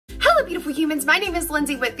beautiful humans. My name is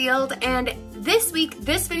Lindsey Whitfield, and this week,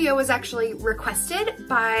 this video was actually requested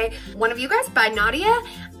by one of you guys, by Nadia,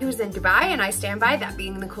 who's in Dubai, and I stand by that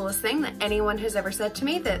being the coolest thing that anyone has ever said to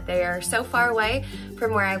me, that they are so far away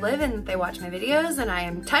from where I live and that they watch my videos, and I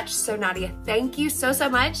am touched. So Nadia, thank you so, so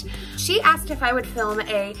much. She asked if I would film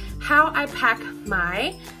a how I pack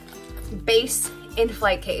my BEIS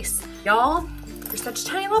In-Flight Case. Y'all, for such a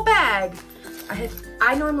tiny little bag,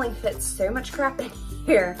 I normally fit so much crap in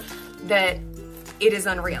here that it is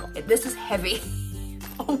unreal. This is heavy.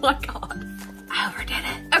 Oh my God, I overdid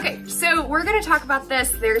it. Okay, so we're gonna talk about this.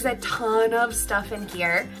 There's a ton of stuff in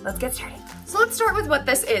here. Let's get started. So let's start with what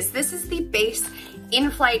this is. This is the BEIS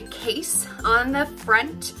In-Flight Case. On the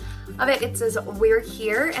front of it, it says "We're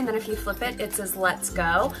here," and then if you flip it, it says "Let's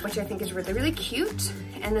go," which I think is really, really cute.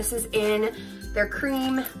 And this is in their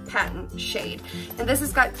cream patent shade. And this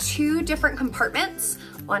has got two different compartments.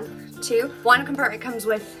 One, two. One compartment comes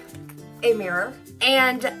with a mirror.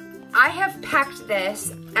 And I have packed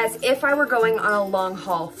this as if I were going on a long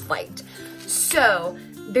haul flight. So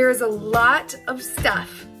there's a lot of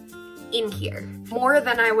stuff in here, more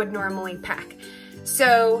than I would normally pack.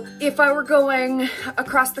 So if I were going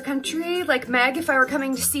across the country, like Meg, if I were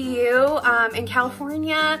coming to see you in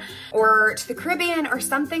California or to the Caribbean or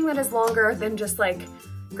something that is longer than just like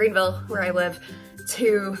Greenville, where I live,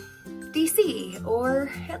 to DC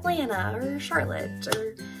or Atlanta or Charlotte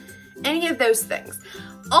or any of those things.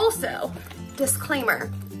 Also,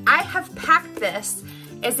 disclaimer, I have packed this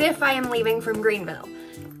as if I am leaving from Greenville.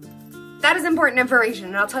 That is important information,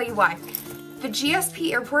 and I'll tell you why. The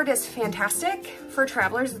GSP airport is fantastic for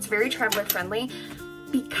travelers. It's very traveler friendly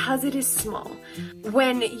because it is small.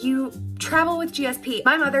 When you travel with GSP,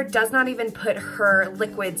 my mother does not even put her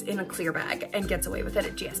liquids in a clear bag and gets away with it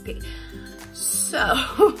at GSP.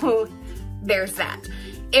 So there's that.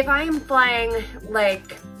 If I am flying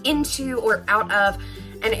like into or out of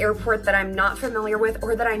an airport that I'm not familiar with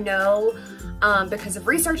or that I know because of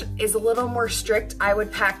research is a little more strict, I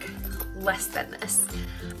would pack less than this.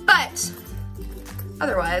 But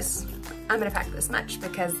otherwise, I'm gonna pack this much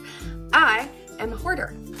because I am a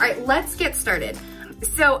hoarder. All right, let's get started.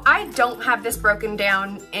 So I don't have this broken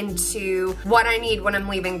down into what I need when I'm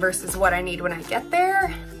leaving versus what I need when I get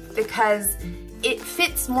there, because it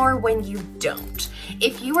fits more when you don't.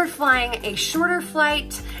 If you are flying a shorter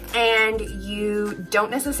flight and you don't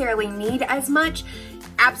necessarily need as much,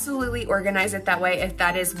 absolutely organize it that way if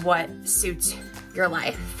that is what suits your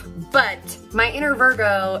life. But my inner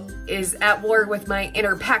Virgo is at war with my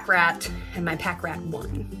inner pack rat, and my pack rat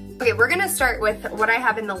won. Okay, we're gonna start with what I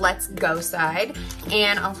have in the let's go side,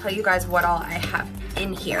 and I'll tell you guys what all I have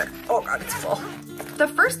in here. Oh God, it's full. The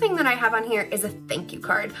first thing that I have on here is a thank you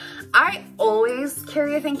card. I always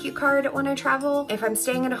carry a thank you card when I travel. If I'm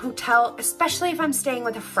staying in a hotel, especially if I'm staying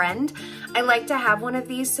with a friend, I like to have one of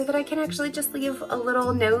these so that I can actually just leave a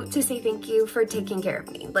little note to say thank you for taking care of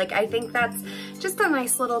me. Like, I think that's just a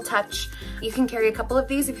nice little touch. You can carry a couple of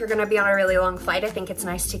these if you're gonna be on a really long flight. I think it's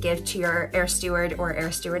nice to give to your air steward or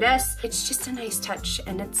air stewardess. It's just a nice touch,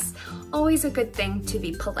 and it's always a good thing to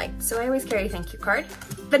be polite. So I always carry a thank you card.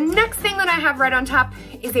 The next thing that I have right on top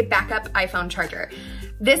is a backup iPhone charger.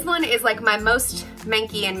 This one is like my most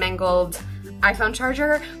manky and mangled iPhone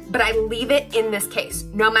charger, but I leave it in this case.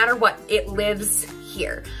 No matter what, it lives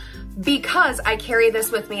here because I carry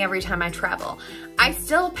this with me every time I travel. I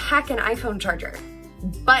still pack an iPhone charger,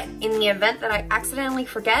 but in the event that I accidentally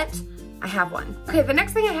forget, I have one. Okay, the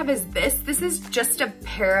next thing I have is this. This is just a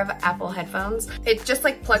pair of Apple headphones. It just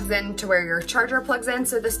like plugs in to where your charger plugs in,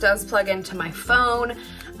 so this does plug into my phone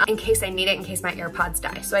in case I need it, in case my AirPods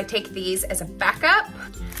die. So I take these as a backup.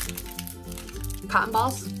 Cotton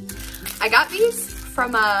balls. I got these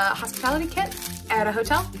from a hospitality kit at a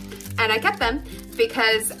hotel, and I kept them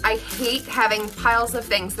because I hate having piles of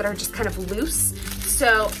things that are just kind of loose.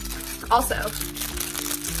 So also,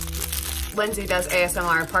 Lindsey does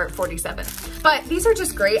ASMR part 47. But these are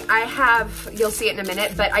just great. I have, you'll see it in a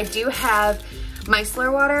minute, but I do have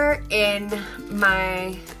micellar water in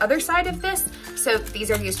my other side of this. So these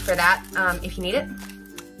are used for that if you need it.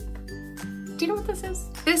 Do you know what this is?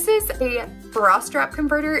 This is a bra strap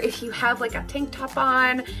converter. If you have like a tank top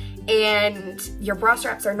on and your bra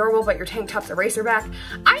straps are normal, but your tank top's a racer back,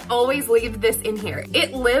 I always leave this in here.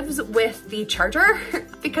 It lives with the charger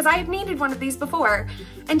because I have needed one of these before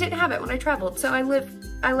and didn't have it when I traveled. So I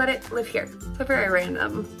let it live here. It's a very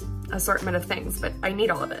random assortment of things, but I need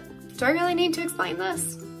all of it. Do I really need to explain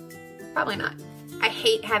this? Probably not. I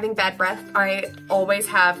hate having bad breath. I always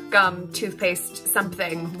have gum, toothpaste,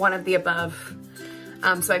 something, one of the above.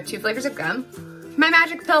 So I have 2 flavors of gum. My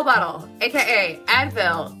magic pill bottle, AKA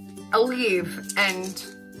Advil, Aleve,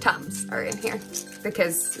 and Tums are in here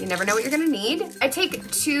because you never know what you're gonna need. I take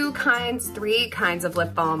 3 kinds of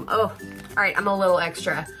lip balm. Oh, all right, I'm a little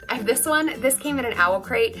extra. I have this one. This came in an owl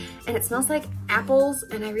crate and it smells like apples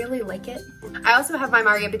and I really like it. I also have my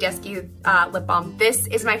Mario Badescu lip balm. This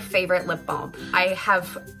is my favorite lip balm. I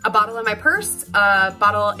have a bottle in my purse, a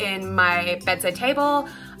bottle in my bedside table,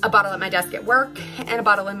 a bottle at my desk at work, and a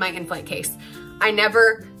bottle in my in-flight case. I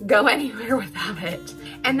never go anywhere without it.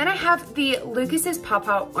 And then I have the Lucas's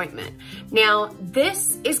Pop-Out Ointment. Now,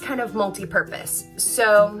 this is kind of multi-purpose.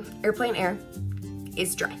 So, airplane air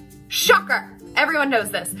is dry. Shocker! Everyone knows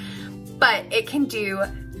this. But it can do,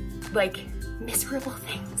 like, miserable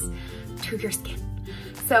things to your skin.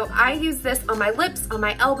 So I use this on my lips, on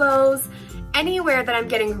my elbows, anywhere that I'm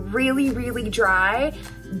getting really, really dry.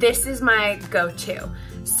 This is my go-to.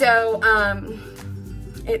 So,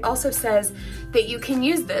 it also says that you can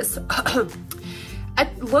use this a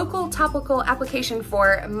local topical application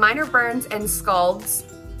for minor burns and scalds.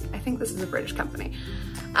 I think this is a British company.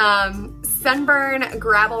 Sunburn,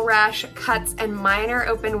 gravel rash, cuts, and minor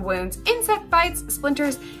open wounds, insect bites,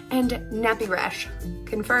 splinters, and nappy rash.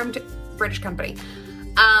 Confirmed British company.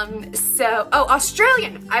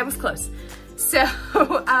 Australian, I was close. So,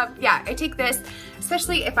 yeah, I take this,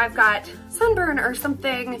 especially if I've got sunburn or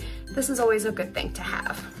something. This is always a good thing to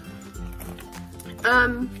have.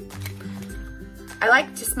 I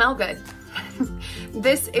like to smell good.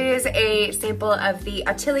 This is a sample of the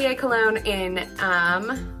Atelier Cologne in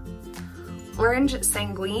Orange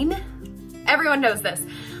Sanguine. Everyone knows this,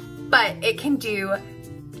 but it can do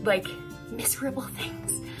like miserable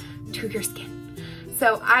things to your skin.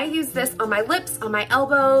 So I use this on my lips, on my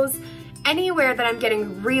elbows, anywhere that I'm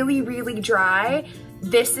getting really, really dry.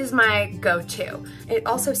 This is my go-to. It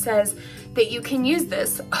also says that you can use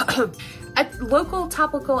this a local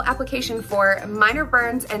topical application for minor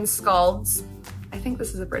burns and scalds. I think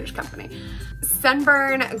this is a British company.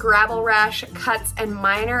 Sunburn, gravel rash, cuts, and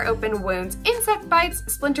minor open wounds, insect bites,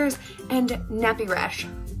 splinters, and nappy rash.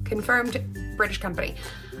 Confirmed British company.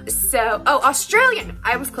 So, Australian,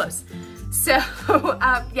 I was close. So,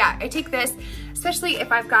 yeah, I take this, especially if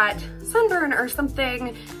I've got sunburn or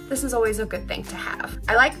something. This is always a good thing to have.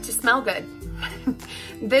 I like to smell good.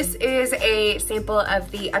 This is a sample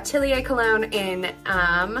of the Atelier Cologne in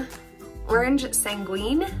Orange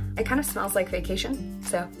Sanguine. It kind of smells like vacation,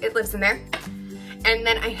 so it lives in there. And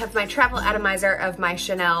then I have my travel atomizer of my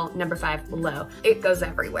Chanel No. 5 Low. It goes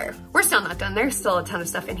everywhere. We're still not done. There's still a ton of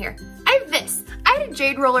stuff in here. I have this. I had a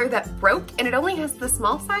jade roller that broke and it only has the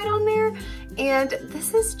small side on there. And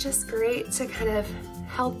this is just great to kind of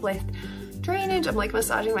help with drainage. I'm like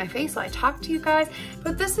massaging my face while I talk to you guys,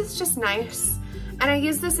 but this is just nice. And I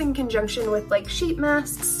use this in conjunction with like sheet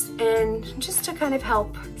masks and just to kind of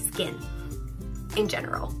help skin in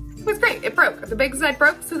general. It was great, it broke. The big side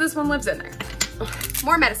broke, so this one lives in there.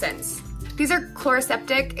 More medicines. These are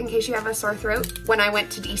Chloraseptic in case you have a sore throat. When I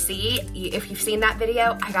went to DC, if you've seen that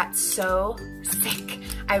video, I got so sick.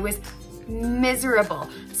 I was miserable.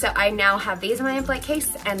 So I now have these in my in-flight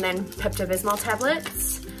case and then Pepto-Bismol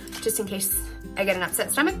tablets just in case I get an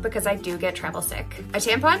upset stomach because I do get travel sick. A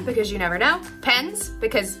tampon because you never know. Pens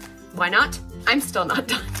because why not? I'm still not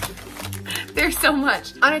done. There's so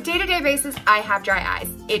much. On a day-to-day basis, I have dry eyes.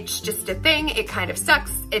 It's just a thing. It kind of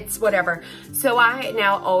sucks. It's whatever. So I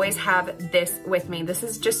now always have this with me. This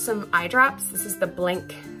is just some eye drops. This is the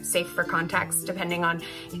Blink Safe for Contacts, depending on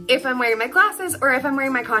if I'm wearing my glasses or if I'm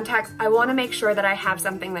wearing my contacts. I want to make sure that I have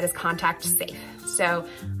something that is contact safe. So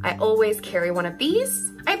I always carry one of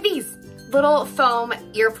these. I have these little foam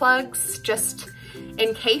earplugs just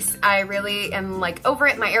in case I really am like over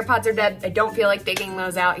it. My AirPods are dead. I don't feel like digging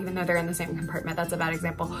those out even though they're in the same compartment. That's a bad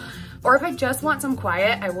example. Or if I just want some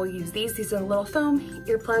quiet, I will use these. These are little foam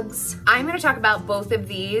earplugs. I'm gonna talk about both of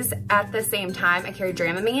these at the same time. I carry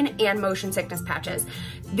Dramamine and motion sickness patches.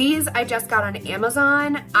 These I just got on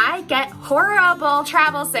Amazon. I get horrible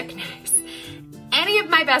travel sickness. Any of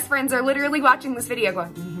my best friends are literally watching this video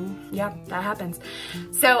going, yep, that happens.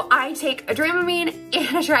 So I take a Dramamine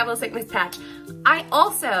and a travel sickness patch. I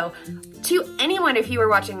also, to anyone if you are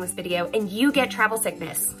watching this video and you get travel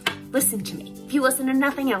sickness, listen to me. If you listen to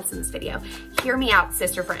nothing else in this video, hear me out,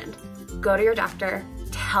 sister friend. Go to your doctor,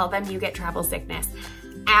 tell them you get travel sickness.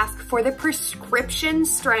 Ask for the prescription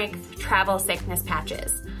strength travel sickness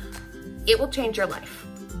patches. It will change your life.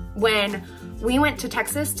 When we went to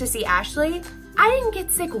Texas to see Ashley, I didn't get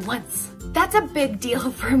sick once. That's a big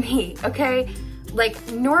deal for me, okay?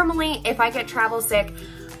 Like normally if I get travel sick,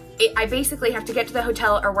 I basically have to get to the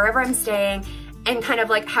hotel or wherever I'm staying and kind of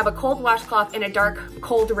like have a cold washcloth in a dark,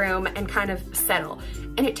 cold room and kind of settle.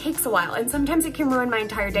 And it takes a while, and sometimes it can ruin my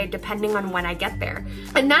entire day depending on when I get there.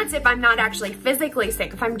 And that's if I'm not actually physically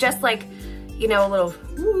sick. If I'm just like, you know, a little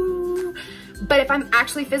woo. But if I'm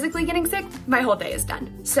actually physically getting sick, my whole day is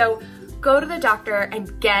done. So go to the doctor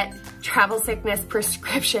and get travel sickness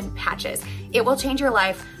prescription patches. It will change your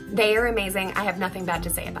life. They are amazing. I have nothing bad to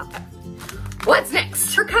say about them. What's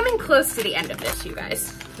next? We're coming close to the end of this, you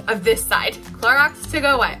guys, of this side. Clorox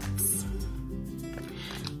to-go wipes.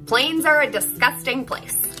 Planes are a disgusting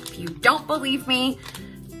place. If you don't believe me,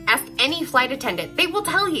 ask any flight attendant. They will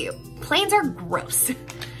tell you. Planes are gross.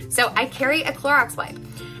 So I carry a Clorox wipe.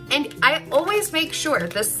 And I always make sure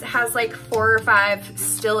this has like 4 or 5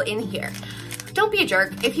 still in here. Don't be a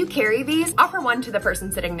jerk. If you carry these, offer one to the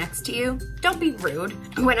person sitting next to you. Don't be rude.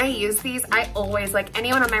 When I use these, I always, like,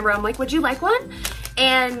 anyone on my row, I'm like, would you like one?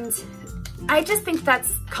 And I just think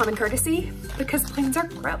that's common courtesy because planes are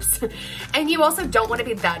gross. And you also don't want to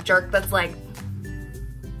be that jerk that's like,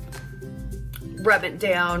 rub it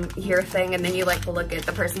down your thing, and then you like look at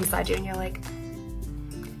the person beside you and you're like,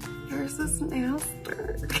 yours is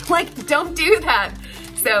nastier. Like, don't do that.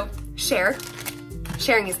 So share.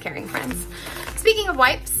 Sharing is caring, friends. Speaking of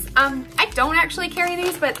wipes, I don't actually carry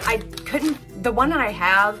these, but I couldn't, the one that I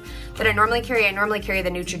have that I normally carry the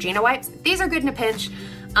Neutrogena wipes. These are good in a pinch,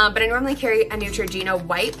 but I normally carry a Neutrogena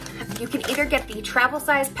wipe. You can either get the travel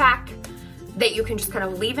size pack that you can just kind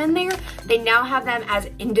of leave in there. They now have them as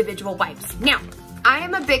individual wipes. Now, I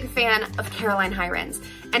am a big fan of Caroline Hirons,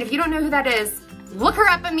 and if you don't know who that is, look her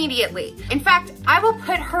up immediately. In fact, I will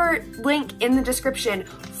put her link in the description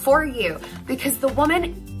for you because the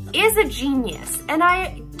woman is a genius. And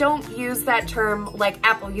I don't use that term like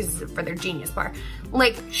Apple uses it for their genius bar.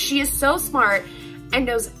 Like, she is so smart and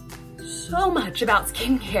knows so much about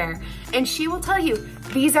skincare. And she will tell you,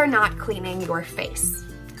 these are not cleaning your face.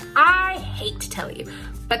 I hate to tell you,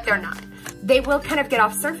 but they're not. They will kind of get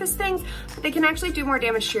off surface things, but they can actually do more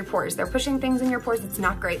damage to your pores. They're pushing things in your pores. It's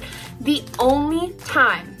not great. The only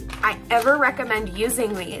time I ever recommend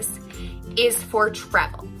using these is for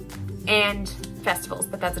travel and festivals,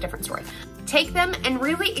 but that's a different story. Take them, and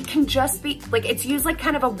really it can just be, like, it's used like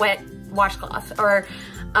kind of a wet washcloth or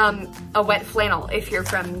a wet flannel if you're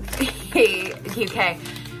from the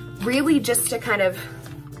UK. Really just to kind of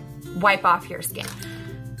wipe off your skin.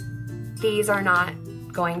 These are not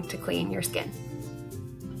going to clean your skin.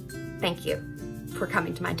 Thank you for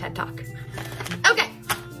coming to my TED Talk. Okay,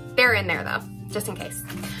 they're in there though, just in case.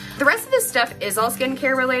 The rest of this stuff is all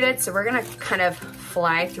skincare related, so we're gonna kind of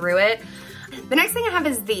fly through it. The next thing I have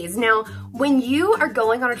is these. Now, when you are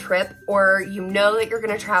going on a trip or you know that you're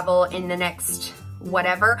gonna travel in the next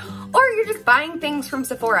whatever, or you're just buying things from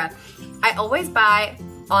Sephora, I always buy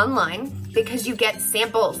online because you get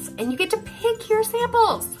samples and you get to pick your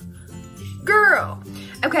samples. Girl.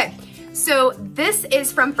 Okay, so this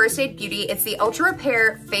is from First Aid Beauty. It's the Ultra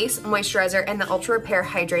Repair Face Moisturizer and the Ultra Repair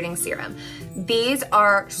Hydrating Serum. These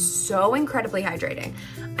are so incredibly hydrating,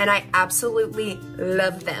 and I absolutely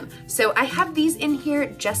love them. So I have these in here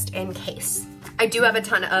just in case. I do have a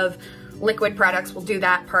ton of liquid products. We'll do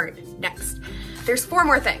that part next. There's 4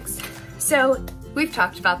 more things. So we've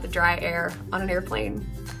talked about the dry air on an airplane.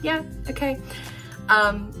 Yeah, okay.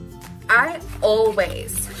 I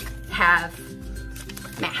always have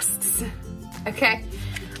masks, okay?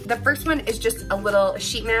 The first one is just a little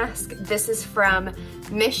sheet mask. This is from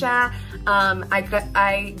Misha.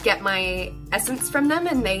 I get my essence from them,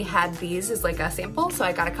 and they had these as like a sample, so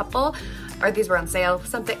I got a couple, or these were on sale,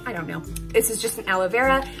 something, I don't know. This is just an aloe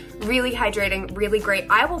vera, really hydrating, really great.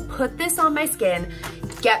 I will put this on my skin,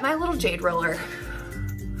 get my little jade roller,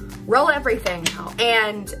 roll everything out,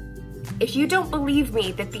 and if you don't believe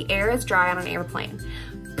me that the air is dry on an airplane,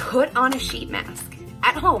 put on a sheet mask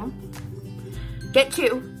at home. Get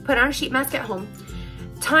 2, put on a sheet mask at home.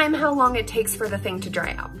 Time how long it takes for the thing to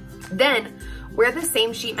dry out. Then wear the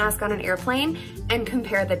same sheet mask on an airplane and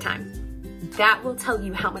compare the time. That will tell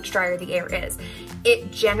you how much drier the air is.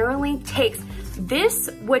 It generally takes, this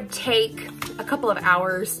would take a couple of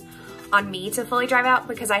hours on me to fully dry out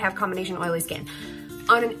because I have combination oily skin.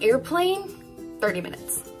 On an airplane, 30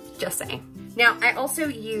 minutes, just saying. Now, I also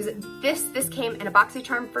use this. This came in a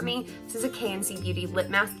BoxyCharm for me. This is a KNC Beauty lip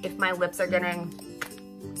mask if my lips are getting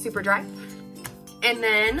super dry. And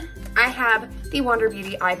then I have the Wander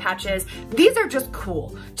Beauty eye patches. These are just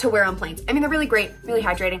cool to wear on planes. I mean, they're really great, really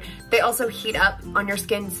hydrating. They also heat up on your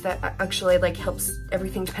skin, so that actually like helps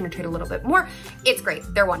everything to penetrate a little bit more. It's great,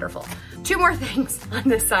 they're wonderful. 2 more things on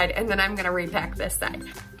this side, and then I'm gonna repack this side.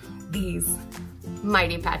 These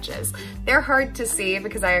Mighty patches. They're hard to see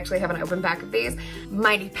because I actually have an open pack of these.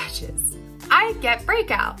 Mighty patches. I get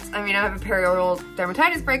breakouts. I mean, I have a perioral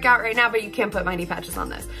dermatitis breakout right now, but you can't put mighty patches on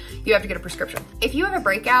this. You have to get a prescription. If you have a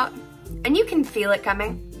breakout and you can feel it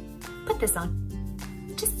coming, put this on.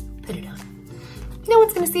 Just put it on. No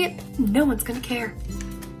one's gonna see it. No one's gonna care.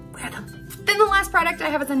 Wear them. Then the last product I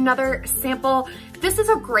have is another sample. This is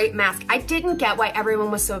a great mask. I didn't get why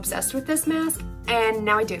everyone was so obsessed with this mask, and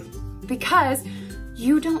now I do. Because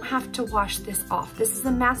you don't have to wash this off. This is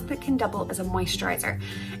a mask that can double as a moisturizer.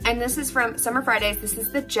 And this is from Summer Fridays. This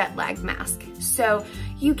is the jet lag mask. So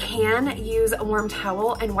you can use a warm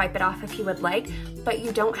towel and wipe it off if you would like, but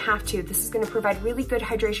you don't have to. This is gonna provide really good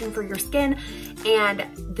hydration for your skin, and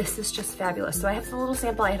this is just fabulous. So I have a little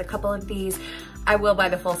sample. I had a couple of these. I will buy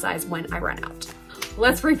the full size when I run out.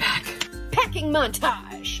 Let's repack. Packing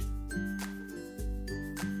montage.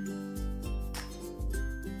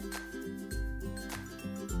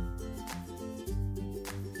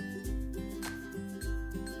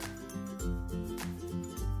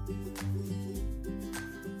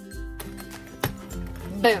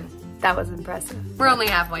 Boom. That was impressive. We're only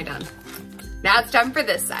halfway done. Now it's time for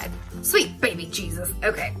this side. Sweet baby Jesus.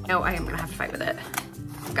 Okay. No, I am gonna have to fight with it.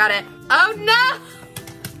 Got it. Oh no!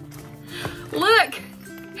 Look!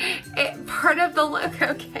 Part of the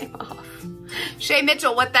logo came off. Shay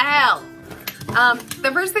Mitchell, what the hell?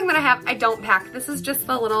 The first thing that I have, I don't pack. This is just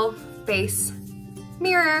the little face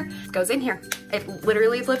mirror. It goes in here. It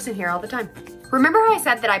literally lives in here all the time. Remember how I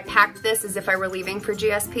said that I packed this as if I were leaving for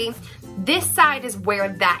GSP? This side is where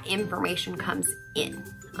that information comes in.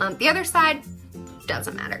 The other side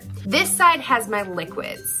doesn't matter. This side has my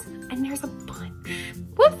liquids, and there's a bunch.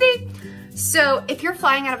 Whoopsie! So if you're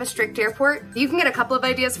flying out of a strict airport, you can get a couple of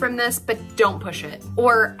ideas from this, but don't push it.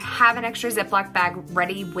 Or have an extra Ziploc bag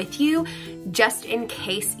ready with you, just in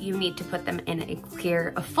case you need to put them in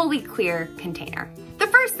a fully clear container. The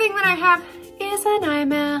first thing that I have is an eye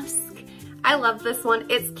mask. I love this one.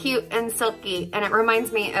 It's cute and silky, and it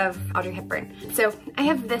reminds me of Audrey Hepburn. So I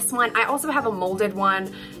have this one. I also have a molded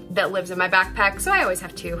one that lives in my backpack, so I always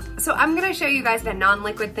have two. So I'm gonna show you guys the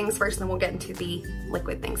non-liquid things first, and then we'll get into the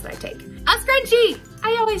liquid things that I take. A scrunchie!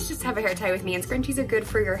 I always just have a hair tie with me, and scrunchies are good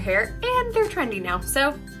for your hair, and they're trendy now,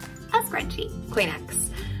 so a scrunchie. Kleenex.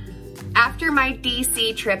 After my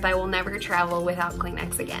DC trip, I will never travel without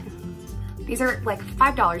Kleenex again. These are like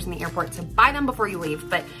 $5 in the airport, so buy them before you leave,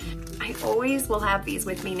 but I always will have these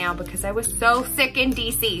with me now because I was so sick in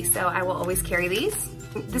DC, so I will always carry these.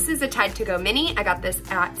 This is a Tide to Go Mini. I got this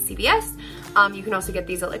at CVS. You can also get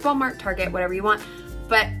these at like Walmart, Target, whatever you want.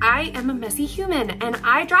 But I am a messy human and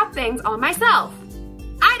I drop things on myself.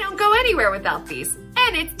 I don't go anywhere without these,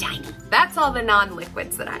 and it's tiny. That's all the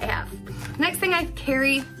non-liquids that I have. Next thing I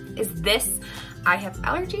carry is this. I have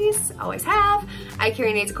allergies, always have. I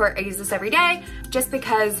carry Nasacort, I use this every day, just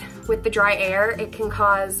because with the dry air, it can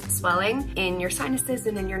cause swelling in your sinuses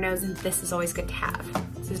and in your nose, and this is always good to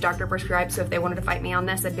have. This is doctor prescribed, so if they wanted to fight me on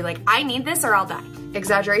this, I'd be like, I need this or I'll die.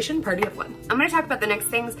 Exaggeration, party of one. I'm gonna talk about the next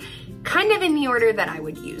things kind of in the order that I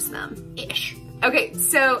would use them-ish. Okay,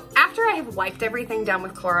 so after I have wiped everything down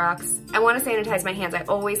with Clorox, I want to sanitize my hands. I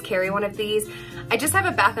always carry one of these. I just have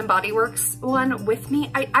a Bath & Body Works one with me.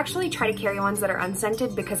 I actually try to carry ones that are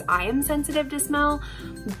unscented because I am sensitive to smell,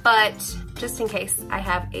 but just in case, I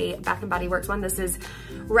have a Bath & Body Works one. This is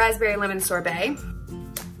Raspberry Lemon Sorbet.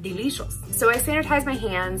 Delicious. So I sanitize my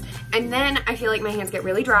hands, and then I feel like my hands get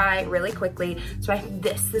really dry really quickly. So I have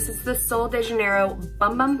this. This is the Sol de Janeiro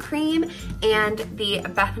Bum Bum Cream and the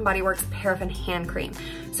Bath & Body Works Paraffin Hand Cream.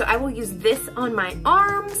 So I will use this on my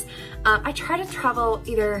arms. I try to travel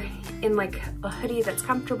either in like a hoodie that's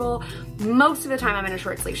comfortable. Most of the time I'm in a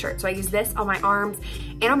short sleeve shirt. So I use this on my arms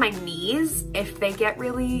and on my knees if they get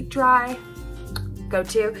really dry. Go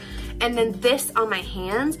to. And then this on my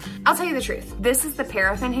hands. I'll tell you the truth. This is the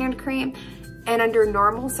Paraffin Hand Cream, and under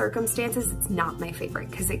normal circumstances, it's not my favorite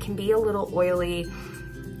because it can be a little oily,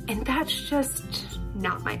 and that's just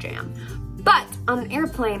not my jam. But on an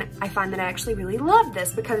airplane, I find that I actually really love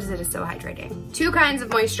this because it is so hydrating. Two kinds of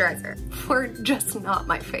moisturizer for just not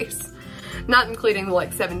my face. Not including the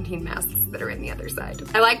like 17 masks that are in the other side.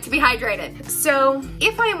 I like to be hydrated. So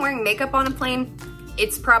if I am wearing makeup on a plane,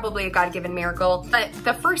 it's probably a God-given miracle. But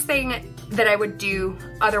the first thing that I would do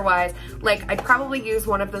otherwise, like I'd probably use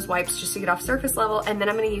one of those wipes just to get off surface level, and then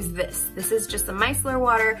I'm gonna use this. This is just a micellar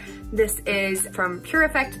water. This is from Pure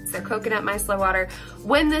Effect. It's their coconut micellar water.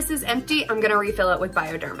 When this is empty, I'm gonna refill it with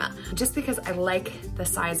Bioderma, just because I like the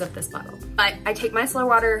size of this bottle. But I take micellar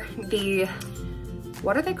water,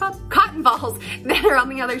 what are they called? Cotton balls that are on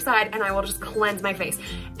the other side, and I will just cleanse my face.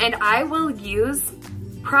 And I will use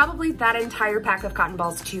probably that entire pack of cotton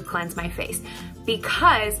balls to cleanse my face,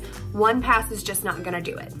 because one pass is just not gonna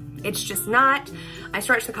do it. It's just not. I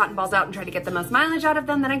stretch the cotton balls out and try to get the most mileage out of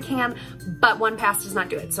them that I can, but one pass does not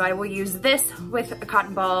do it. So I will use this with a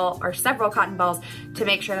cotton ball or several cotton balls to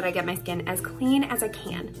make sure that I get my skin as clean as I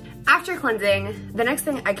can. After cleansing, the next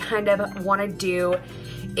thing I kind of want to do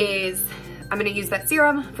is I'm going to use that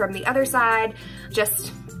serum from the other side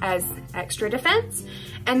just as extra defense.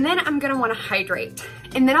 And then I'm going to want to hydrate.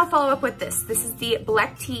 And then I'll follow up with this. This is the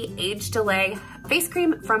Black Tea Age Delay Face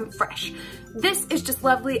Cream from Fresh. This is just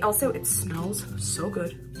lovely. Also, it smells so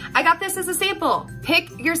good. I got this as a sample.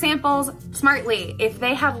 Pick your samples smartly. If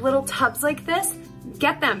they have little tubs like this,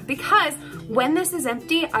 get them, because when this is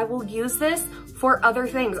empty, I will use this for other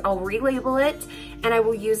things. I'll relabel it and I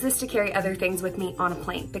will use this to carry other things with me on a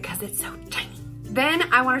plane because it's so tiny.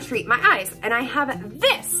 Then I want to treat my eyes, and I have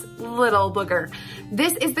this little booger.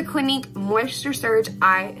 This is the Clinique Moisture Surge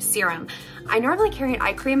Eye Serum. I normally carry an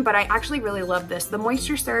eye cream, but I actually really love this. The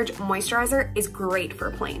Moisture Surge Moisturizer is great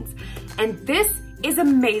for planes, and this is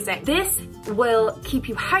amazing. This will keep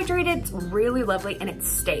you hydrated. It's really lovely, and it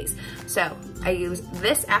stays. So I use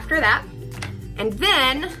this after that, and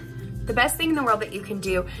then the best thing in the world that you can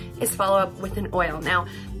do is follow up with an oil. Now,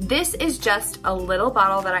 this is just a little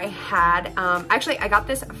bottle that I had. Actually, I got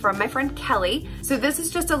this from my friend Kelly. So this is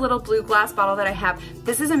just a little blue glass bottle that I have.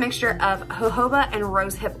 This is a mixture of jojoba and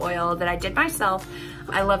rosehip oil that I did myself.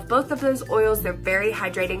 I love both of those oils. They're very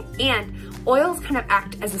hydrating, and oils kind of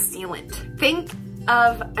act as a sealant. Think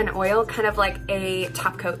of an oil kind of like a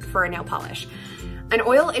top coat for a nail polish. An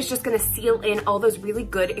oil is just gonna seal in all those really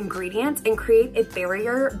good ingredients and create a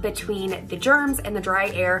barrier between the germs and the dry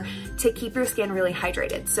air to keep your skin really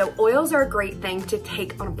hydrated. So oils are a great thing to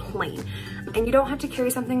take on a plane. And you don't have to carry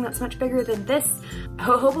something that's much bigger than this.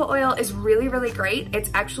 Jojoba oil is really, really great. It's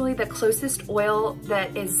actually the closest oil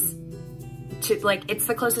that is it's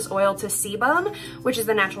the closest oil to sebum, which is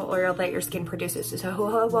the natural oil that your skin produces. So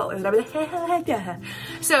jojoba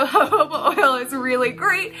oil is really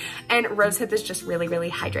great, and rosehip is just really,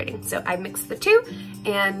 really hydrating. So I mix the two,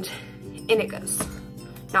 and in it goes.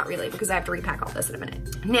 Not really, because I have to repack all this in a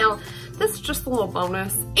minute. Now, this is just a little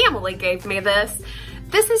bonus. Emily gave me this.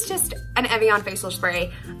 This is just an Evian facial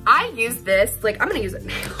spray. I use this, like, I'm gonna use it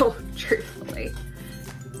now, truthfully.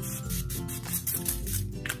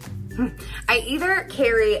 I either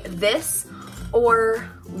carry this or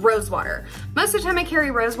rose water. Most of the time I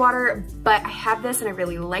carry rose water, but I have this and I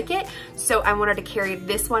really like it. So I wanted to carry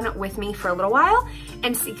this one with me for a little while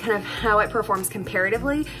and see kind of how it performs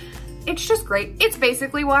comparatively. It's just great. It's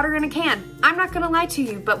basically water in a can. I'm not gonna lie to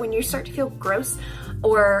you, but when you start to feel gross,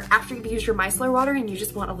 or after you've used your micellar water and you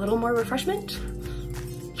just want a little more refreshment,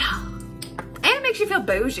 yeah. And it makes you feel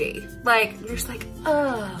bougie. Like, you're just like,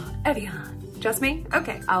 oh, Evian. Just me?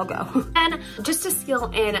 Okay, I'll go. And just to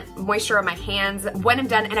seal in moisture on my hands when I'm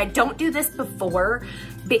done, and I don't do this before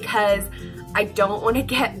because I don't want to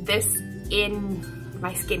get this in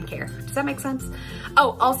my skincare. Does that make sense?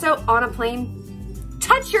 Oh, also on a plane,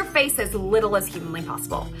 touch your face as little as humanly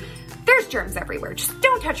possible. There's germs everywhere, just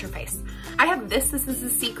don't touch your face. I have this is the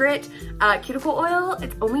Secret cuticle oil.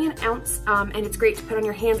 It's only an ounce, and it's great to put on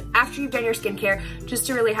your hands after you've done your skincare, just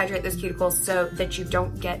to really hydrate those cuticles so that you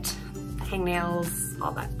don't get hangnails,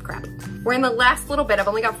 all that crap. We're in the last little bit. I've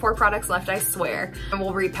only got 4 products left, I swear. And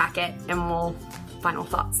we'll repack it and we'll final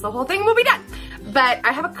thoughts. The whole thing will be done. But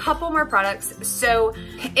I have a couple more products. So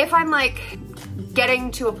if I'm like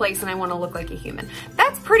getting to a place and I want to look like a human,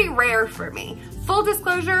 that's pretty rare for me. Full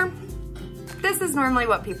disclosure, this is normally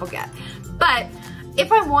what people get. But if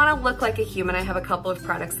I want to look like a human, I have a couple of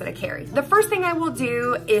products that I carry. The first thing I will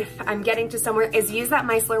do if I'm getting to somewhere is use that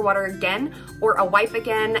micellar water again, or a wipe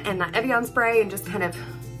again, and that Evian spray, and just kind of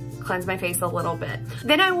cleanse my face a little bit.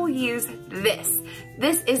 Then I will use this.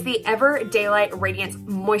 This is the Ever Daylight Radiance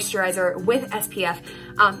Moisturizer with SPF.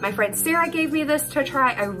 My friend Sarah gave me this to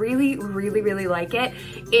try. I really, really, really like it.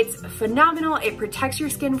 It's phenomenal. It protects your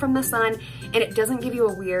skin from the sun, and it doesn't give you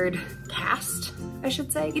a weird cast, I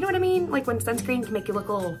should say. You know what I mean? Like when sunscreen can make you look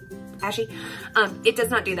a little ashy. It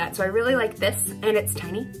does not do that. So I really like this, and it's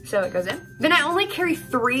tiny, so it goes in. Then I only carry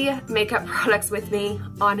 3 makeup products with me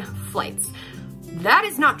on flights. That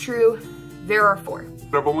is not true. There are 4.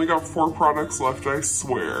 I've only got 4 products left, I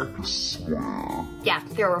swear. Yeah,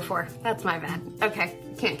 there were 4. That's my bad. Okay,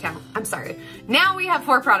 can't count. I'm sorry. Now we have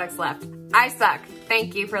 4 products left. I suck.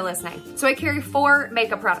 Thank you for listening. So I carry 4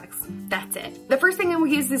 makeup products. That's it. The first thing I will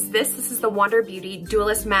use is this. This is the Wander Beauty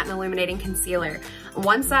Dualist Matte and Illuminating Concealer.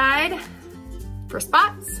 One side for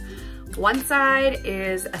spots. One side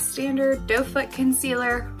is a standard doe foot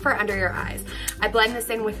concealer for under your eyes. I blend this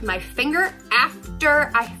in with my finger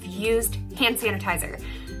after I've used hand sanitizer.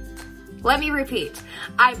 Let me repeat.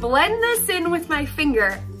 I blend this in with my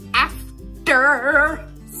finger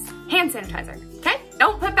hand sanitizer, okay?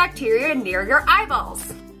 Don't put bacteria near your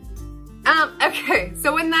eyeballs. Okay,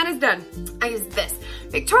 so when that is done, I use this.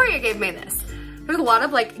 Victoria gave me this. There's a lot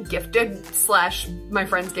of like gifted / my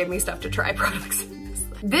friends gave me stuff to try products.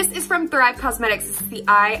 This is from Thrive Cosmetics. This is the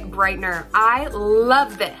eye brightener. I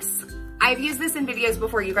love this. I've used this in videos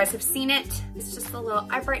before. You guys have seen it. It's just a little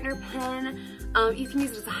eye brightener pen. You can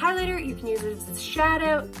use it as a highlighter. You can use it as a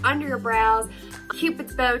shadow under your brows.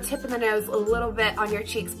 Cupid's bow, tip of the nose, a little bit on your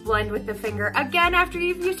cheeks, blend with the finger. Again, after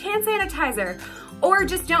you've used hand sanitizer. Or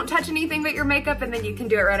just don't touch anything but your makeup and then you can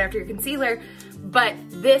do it right after your concealer. But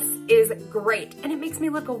this is great and it makes me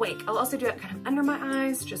look awake. I'll also do it kind of under my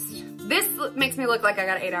eyes. This makes me look like I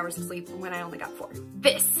got 8 hours of sleep when I only got 4.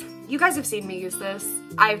 You guys have seen me use this.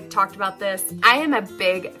 I've talked about this. I am a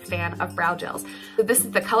big fan of brow gels. So this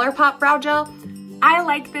is the ColourPop brow gel. I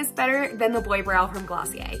like this better than the Boy Brow from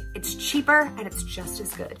Glossier. It's cheaper and it's just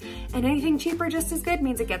as good. And anything cheaper just as good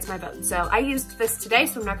means it gets my vote. So I used this today,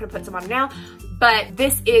 so I'm not gonna put some on now, but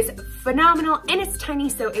this is phenomenal and it's tiny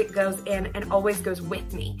so it goes in and always goes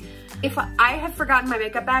with me. If I have forgotten my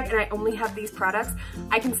makeup bag and I only have these products,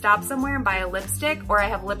 I can stop somewhere and buy a lipstick, or I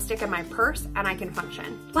have lipstick in my purse and I can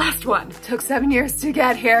function. Last one. Took 7 years to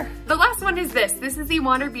get here. The last one is this. This is the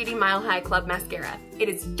Wander Beauty Mile High Club Mascara. It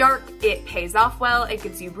is dark, it pays off well, it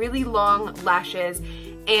gives you really long lashes,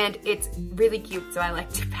 and it's really cute, so I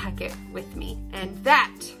like to pack it with me. And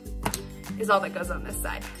that is all that goes on this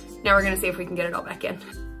side. Now we're gonna see if we can get it all back in.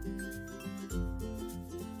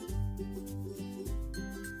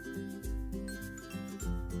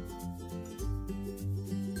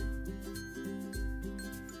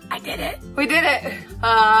 I did it. We did it.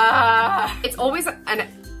 It's always an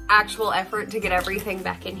actual effort to get everything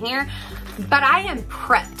back in here, but I am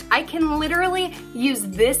prepped. I can literally use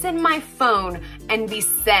this in my phone and be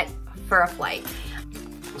set for a flight.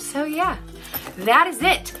 So yeah, that is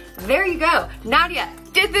it. There you go. Nadia,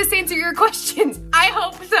 did this answer your questions? I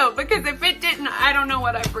hope so, because if it didn't, I don't know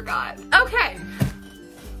what I forgot. Okay.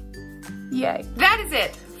 Yay. That is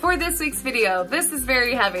it for this week's video. This is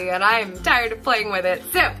very heavy and I'm tired of playing with it.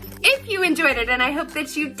 So if you enjoyed it, and I hope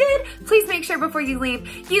that you did, please make sure before you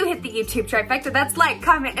leave, you hit the YouTube trifecta. That's like,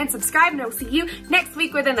 comment, and subscribe, and I'll see you next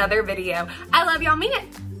week with another video. I love y'all, mean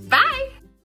it. Bye.